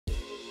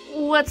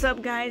What's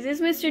up guys,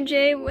 it's Mr.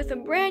 J with a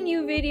brand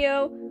new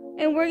video,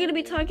 and we're going to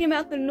be talking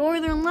about the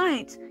Northern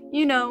Lights.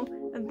 You know,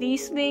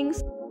 these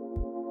things.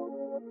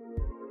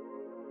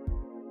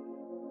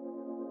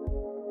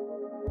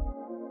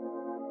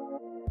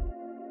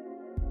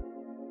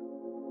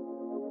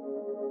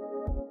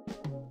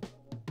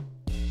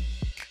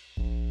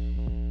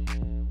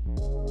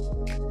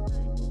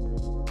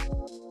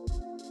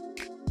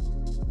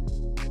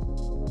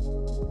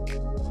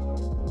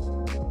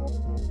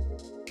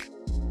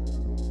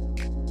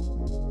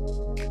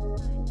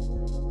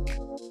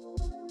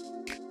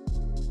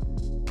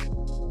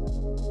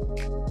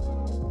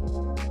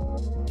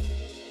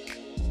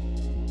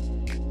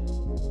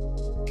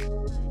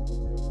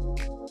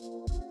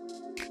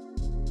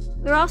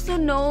 They're also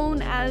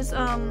known as,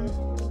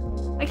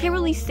 I can't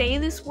really say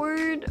this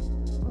word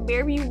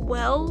very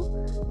well,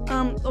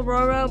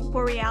 Aurora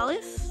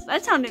Borealis.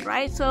 That sounded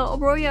right. So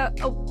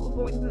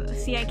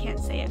I can't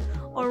say it.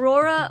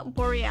 Aurora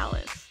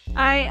Borealis.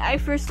 I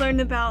first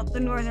learned about the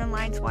Northern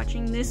Lights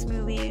watching this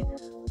movie.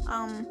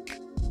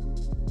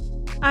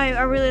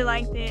 I really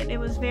liked it. It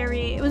was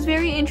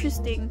very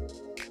interesting,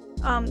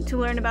 to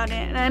learn about it,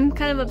 and I'm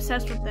kind of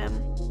obsessed with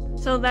them.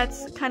 So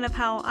that's kind of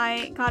how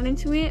I got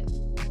into it.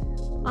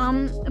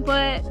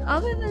 But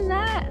other than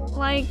that,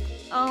 like,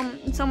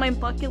 it's on my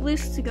bucket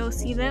list to go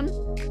see them.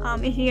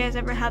 If you guys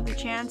ever have the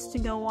chance to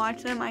go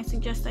watch them, I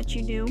suggest that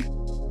you do.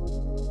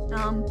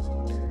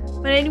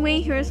 But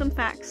anyway, here are some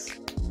facts.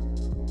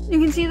 You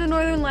can see the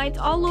Northern Lights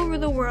all over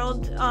the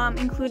world,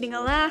 including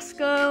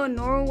Alaska,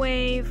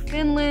 Norway,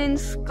 Finland,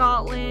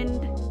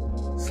 Scotland,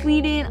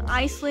 Sweden,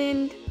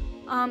 Iceland,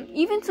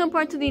 even some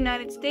parts of the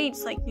United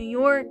States like New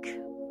York,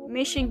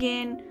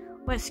 Michigan,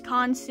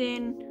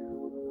 Wisconsin,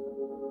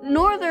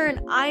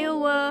 Northern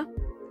Iowa,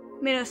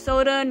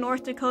 Minnesota,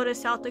 North Dakota,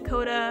 South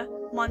Dakota,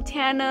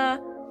 Montana,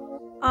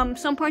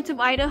 some parts of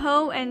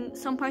Idaho, and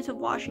some parts of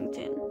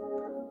Washington.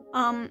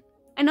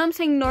 I know I'm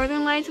saying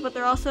Northern Lights, but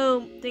there are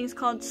also things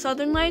called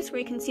Southern Lights where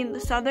you can see in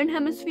the Southern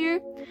Hemisphere.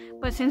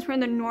 But since we're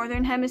in the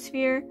Northern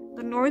Hemisphere,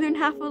 the northern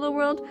half of the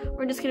world,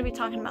 we're just going to be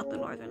talking about the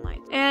Northern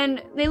Lights.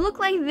 And they look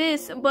like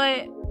this,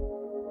 but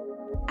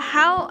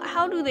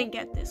how do they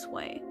get this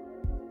way?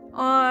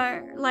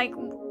 Or, like,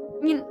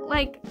 you know,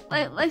 like,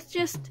 let's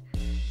just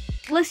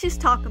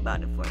talk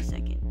about it for a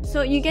second.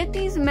 So you get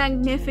these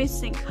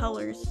magnificent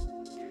colors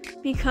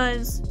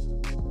because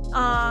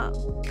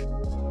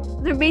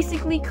they're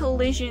basically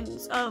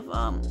collisions of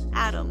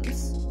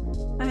atoms.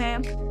 Okay,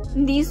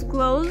 these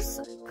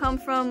glows come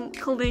from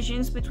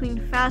collisions between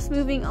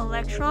fast-moving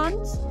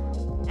electrons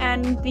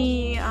and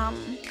the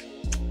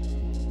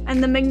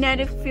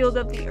magnetic field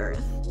of the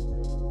Earth.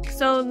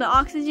 So the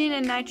oxygen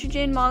and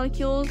nitrogen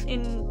molecules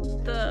in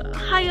the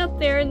high up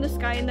there in the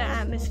sky in the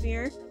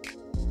atmosphere,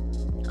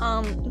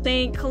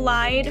 they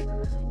collide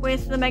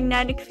with the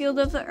magnetic field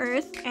of the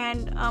Earth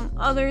and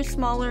other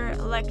smaller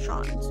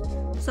electrons.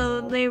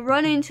 So they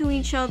run into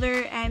each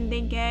other and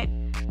they get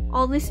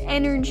all this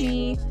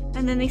energy,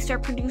 and then they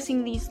start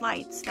producing these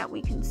lights that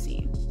we can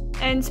see.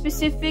 And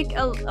specific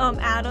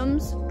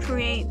atoms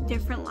create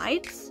different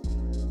lights.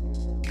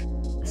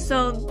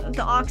 So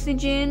the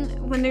oxygen,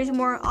 when there's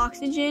more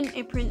oxygen,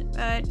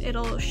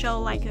 it'll show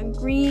like a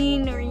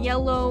green or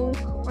yellow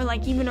or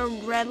like even a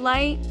red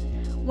light,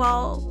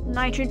 while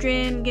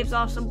nitrogen gives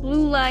off some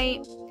blue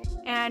light.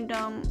 And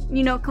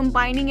you know,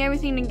 combining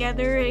everything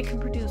together, it can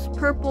produce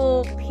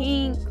purple,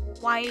 pink,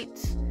 white.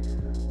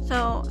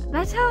 So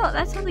that's how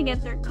they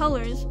get their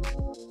colors.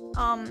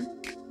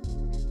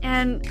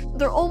 And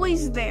they're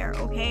always there,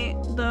 okay?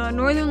 The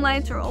Northern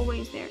Lights are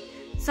always there.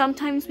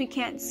 Sometimes we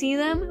can't see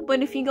them,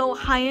 but if you go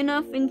high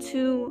enough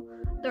into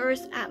the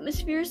Earth's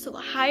atmosphere, so the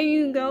higher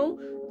you go,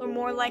 the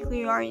more likely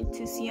you are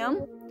to see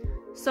them.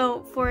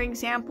 So, for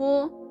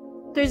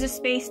example, there's a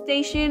space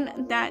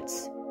station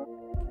that's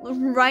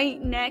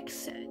right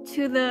next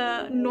to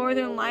the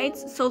Northern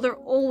Lights, so they're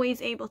always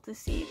able to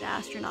see the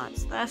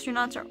astronauts. The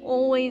astronauts are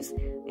always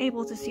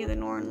able to see the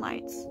Northern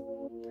Lights.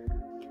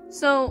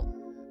 So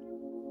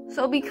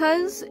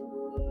because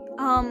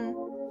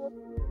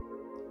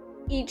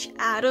each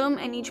atom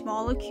and each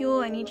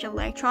molecule and each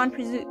electron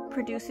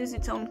produces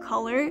its own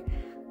color,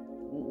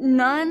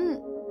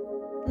 none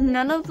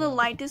of the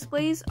light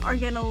displays are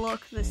gonna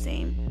look the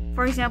same.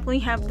 For example, you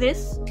have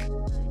this,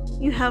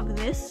 you have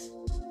this,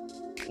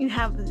 you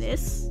have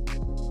this.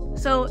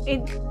 So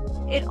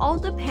it all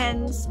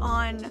depends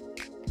on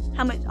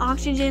how much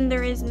oxygen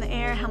there is in the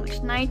air, how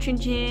much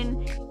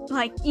nitrogen.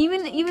 Like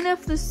even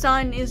if the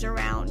sun is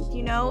around,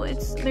 you know,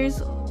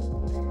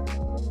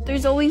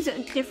 there's always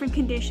different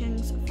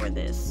conditions for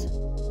this.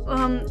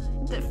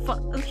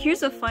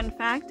 Here's a fun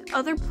fact.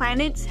 Other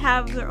planets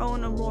have their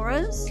own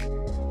auroras.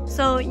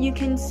 So you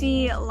can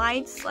see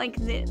lights like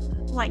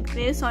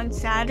this on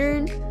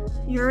Saturn,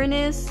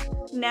 Uranus,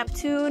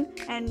 Neptune,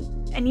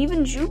 and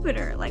even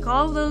Jupiter. Like,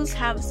 all of those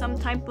have some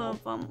type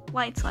of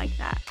lights like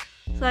that.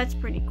 So that's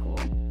pretty cool.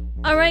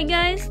 Alright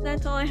guys,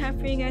 that's all I have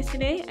for you guys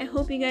today. I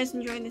hope you guys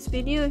enjoyed this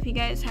video. If you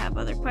guys have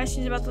other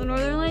questions about the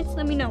Northern Lights,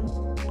 let me know.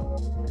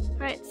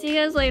 Alright, see you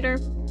guys later.